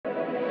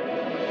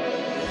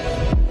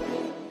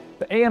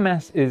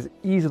AMS is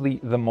easily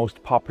the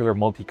most popular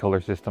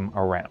multicolor system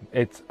around.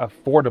 It's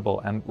affordable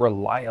and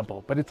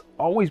reliable, but it's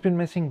always been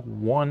missing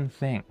one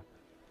thing: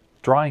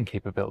 drying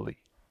capability.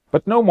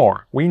 But no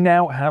more. We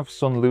now have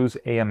SUNLU's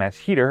AMS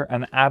Heater,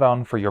 an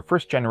add-on for your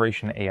first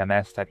generation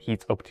AMS that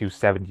heats up to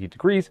 70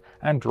 degrees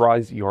and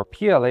dries your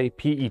PLA,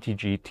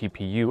 PETG,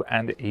 TPU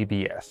and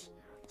ABS.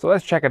 So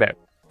let's check it out.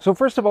 So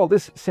first of all,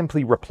 this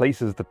simply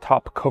replaces the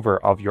top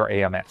cover of your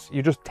AMS.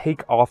 You just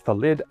take off the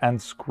lid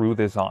and screw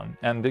this on,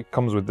 and it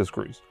comes with the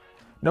screws.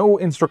 No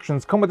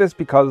instructions come with this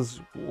because,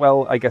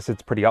 well, I guess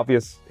it's pretty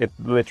obvious. It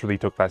literally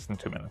took less than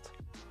 2 minutes.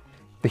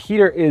 The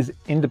heater is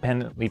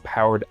independently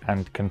powered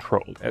and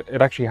controlled.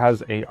 It actually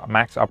has a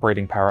max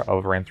operating power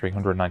of around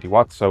 390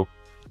 watts, so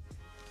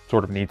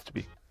sort of needs to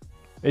be.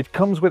 It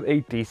comes with a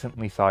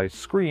decently sized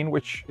screen,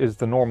 which is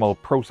the normal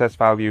process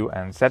value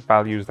and set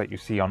values that you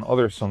see on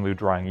other SUNLU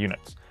drying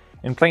units.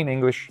 In plain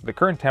English, the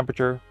current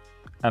temperature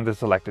and the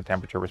selected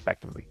temperature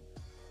respectively.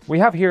 We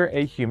have here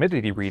a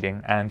humidity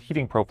reading and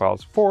heating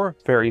profiles for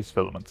various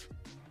filaments.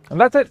 And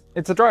that's it,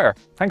 it's a dryer.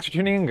 Thanks for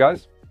tuning in,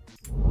 guys.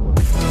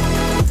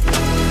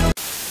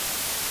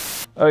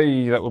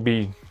 That would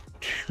be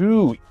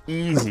too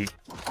easy,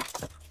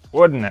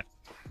 wouldn't it?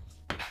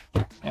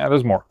 Yeah,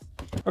 there's more.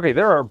 Okay,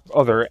 there are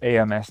other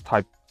AMS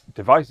type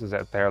devices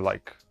out there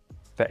like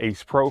the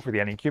Ace Pro for the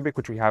Anycubic,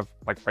 which we have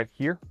like right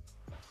here.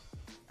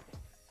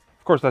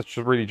 Of course, that's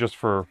really just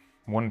for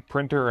one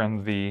printer,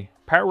 and the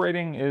power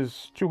rating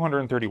is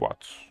 230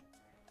 watts.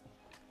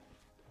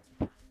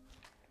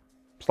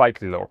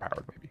 Slightly lower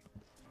powered, maybe.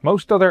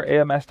 Most other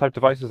AMS type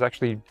devices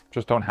actually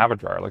just don't have a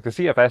dryer, like the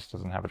CFS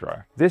doesn't have a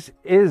dryer. This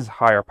is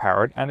higher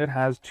powered and it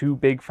has 2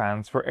 big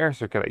fans for air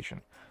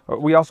circulation.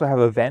 We also have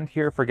a vent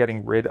here for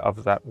getting rid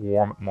of that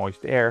warm,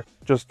 moist air.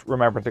 Just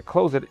remember to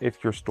close it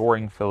if you're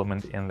storing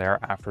filament in there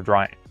after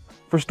drying.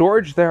 For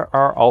storage, there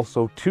are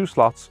also 2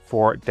 slots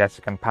for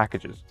desiccant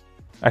packages.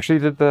 Actually,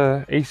 did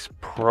the Ace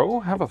Pro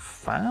have a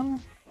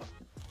fan?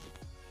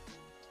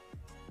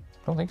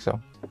 Don't think so.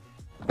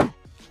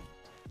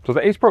 So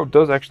the Ace Pro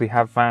does actually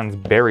have fans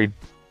buried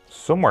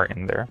somewhere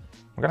in there.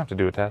 We're gonna have to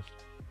do a test.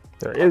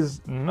 There is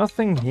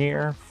nothing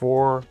here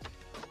for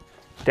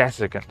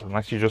desiccant,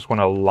 unless you just want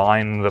to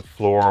line the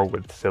floor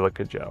with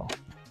silica gel.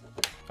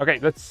 Okay,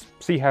 let's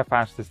see how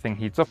fast this thing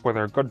heats up with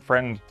our good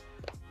friend,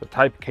 the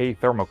Type K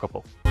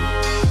thermocouple.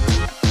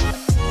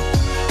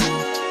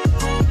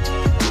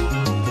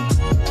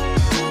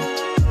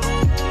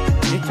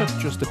 It took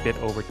just a bit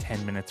over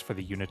 10 minutes for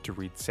the unit to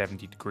read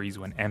 70 degrees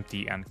when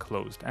empty and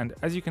closed, and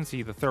as you can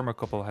see, the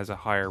thermocouple has a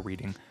higher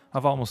reading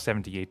of almost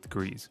 78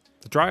 degrees.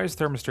 The dryer's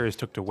thermistor is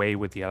tucked away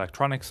with the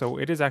electronics, so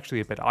it is actually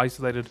a bit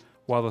isolated,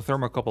 while the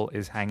thermocouple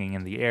is hanging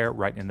in the air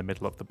right in the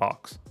middle of the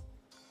box.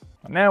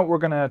 Now we're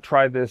going to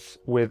try this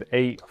with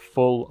a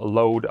full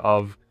load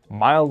of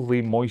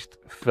mildly moist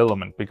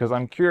filament, because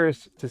I'm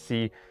curious to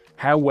see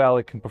how well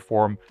it can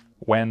perform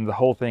when the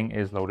whole thing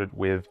is loaded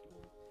with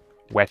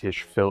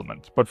wettish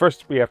filament. But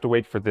first we have to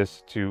wait for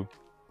this to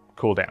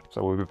cool down,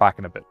 so we'll be back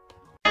in a bit.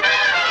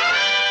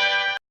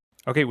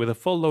 Okay, with a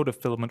full load of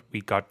filament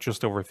we got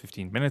just over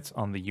 15 minutes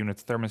on the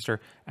unit's thermistor,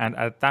 and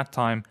at that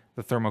time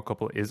the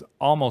thermocouple is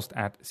almost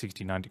at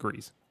 69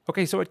 degrees.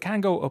 Okay, so it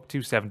can go up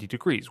to 70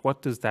 degrees.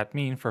 What does that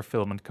mean for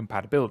filament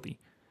compatibility?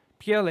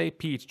 PLA,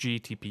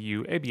 PETG,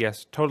 TPU,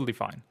 ABS, totally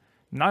fine.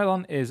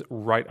 Nylon is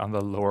right on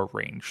the lower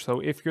range, so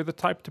if you're the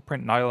type to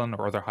print nylon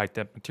or other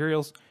high-temp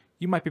materials,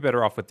 you might be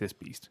better off with this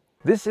beast.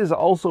 This is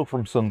also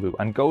from SUNLU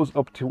and goes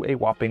up to a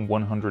whopping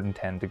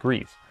 110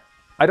 degrees.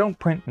 I don't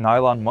print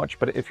nylon much,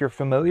 but if you're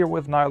familiar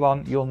with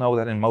nylon, you'll know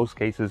that in most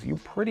cases you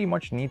pretty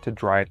much need to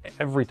dry it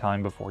every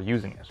time before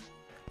using it.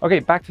 Okay,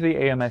 back to the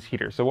AMS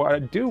heater. So what I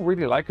do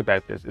really like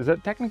about this is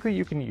that technically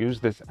you can use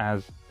this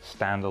as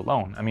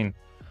standalone. I mean,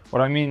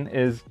 what I mean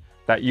is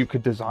that you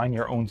could design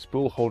your own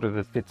spool holder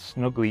that fits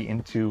snugly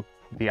into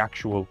the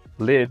actual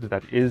lid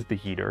that is the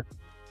heater.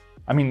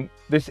 I mean,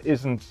 this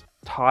isn't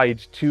tied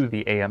to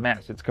the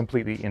AMS, it's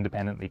completely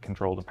independently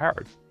controlled and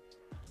powered.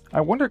 I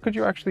wonder, could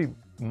you actually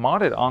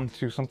mod it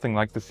onto something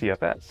like the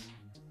CFS?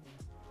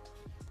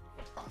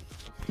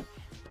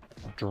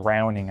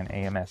 Drowning in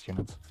AMS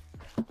units.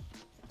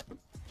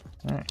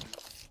 Alright.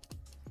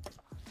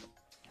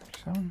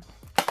 So,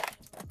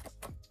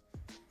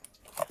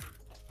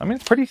 I mean,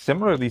 it's pretty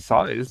similarly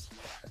sized.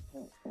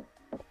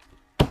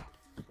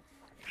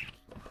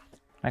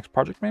 Next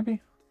project,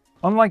 maybe?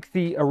 Unlike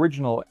the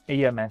original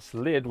AMS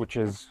lid, which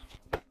is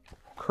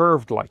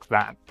curved like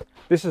that,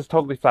 this is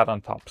totally flat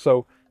on top.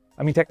 So,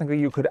 I mean, technically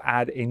you could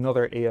add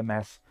another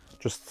AMS,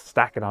 just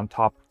stack it on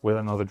top with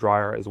another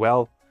dryer as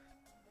well.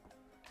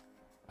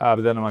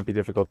 But then it might be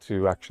difficult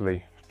to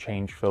actually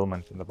change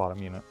filament in the bottom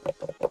unit.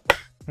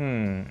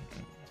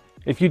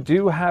 If you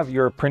do have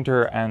your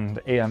printer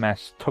and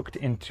AMS tucked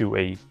into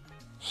a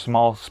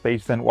small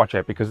space, then watch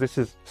out, because this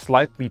is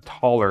slightly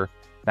taller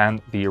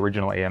than the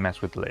original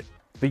AMS with lid.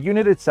 The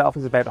unit itself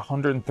is about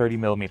 130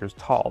 millimeters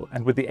tall,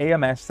 and with the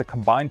AMS, the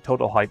combined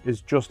total height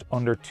is just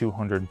under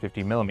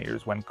 250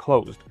 millimeters when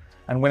closed,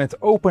 and when it's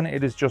open,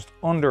 it is just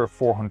under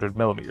 400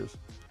 millimeters.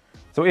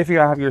 So if you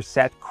have your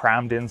set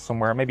crammed in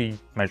somewhere, maybe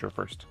measure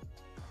first.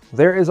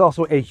 There is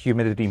also a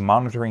humidity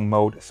monitoring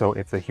mode, so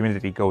if the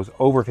humidity goes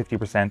over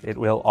 50%, it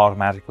will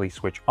automatically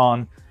switch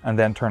on and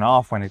then turn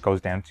off when it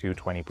goes down to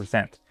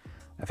 20%.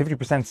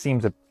 50%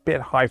 seems a bit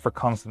high for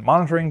constant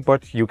monitoring,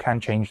 but you can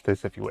change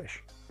this if you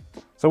wish.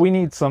 So we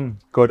need some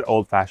good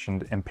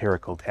old-fashioned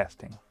empirical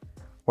testing.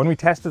 When we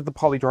tested the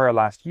Polydryer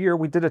last year,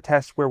 we did a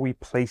test where we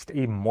placed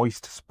a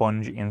moist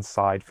sponge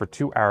inside for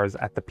 2 hours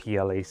at the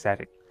PLA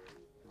setting.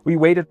 We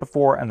waited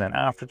before and then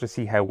after to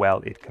see how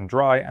well it can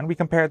dry, and we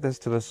compared this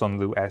to the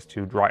SUNLU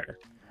S2 dryer.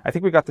 I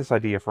think we got this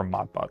idea from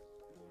Modbot.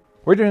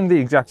 We're doing the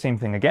exact same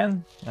thing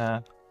again.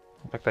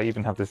 In fact, I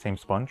even have the same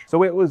sponge.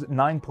 So it was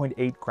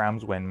 9.8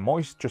 grams when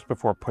moist just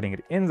before putting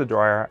it in the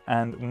dryer,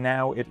 and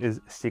now it is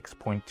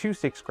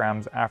 6.26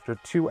 grams after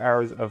 2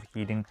 hours of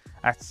heating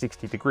at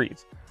 60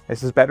 degrees.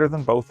 This is better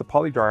than both the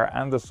Polydryer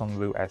and the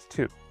SUNLU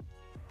S2.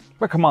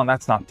 But come on,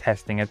 that's not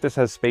testing it. This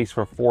has space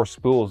for 4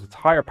 spools. It's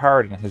higher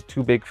powered and it has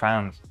 2 big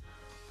fans.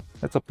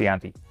 Let's up the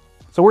ante.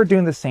 So we're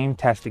doing the same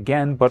test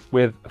again, but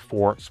with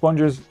 4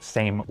 sponges,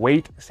 same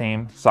weight,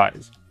 same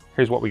size.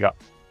 Here's what we got.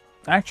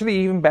 Actually,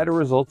 even better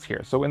results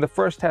here. So in the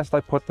first test, I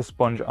put the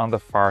sponge on the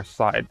far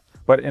side,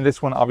 but in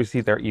this one,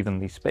 obviously they're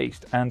evenly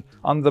spaced. And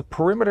on the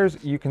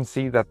perimeters, you can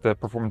see that the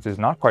performance is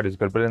not quite as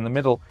good, but in the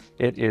middle,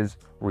 it is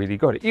really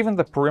good. Even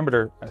the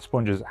perimeter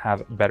sponges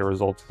have better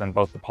results than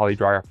both the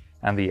Polydryer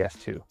and the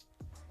S2.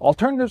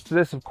 Alternatives to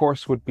this, of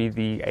course, would be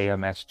the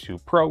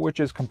AMS2 Pro, which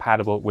is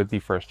compatible with the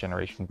first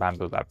generation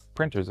Bambu Lab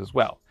printers as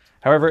well.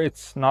 However,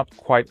 it's not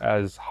quite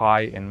as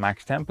high in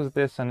max temp as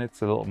this, and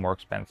it's a little more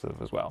expensive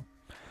as well.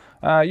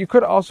 You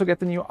could also get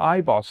the new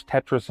iBoss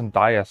Tetris and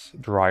Dias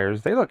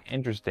dryers. They look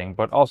interesting,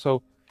 but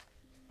also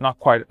not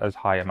quite as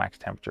high a max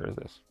temperature as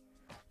this.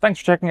 Thanks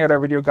for checking out our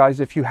video, guys.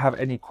 If you have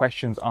any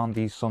questions on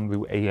the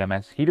SUNLU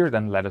AMS heater,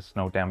 then let us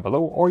know down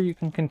below, or you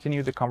can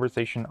continue the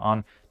conversation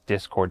on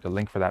Discord. The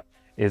link for that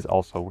is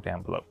also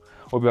down below.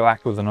 We'll be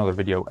back with another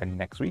video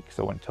next week,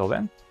 so until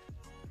then,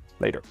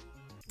 later.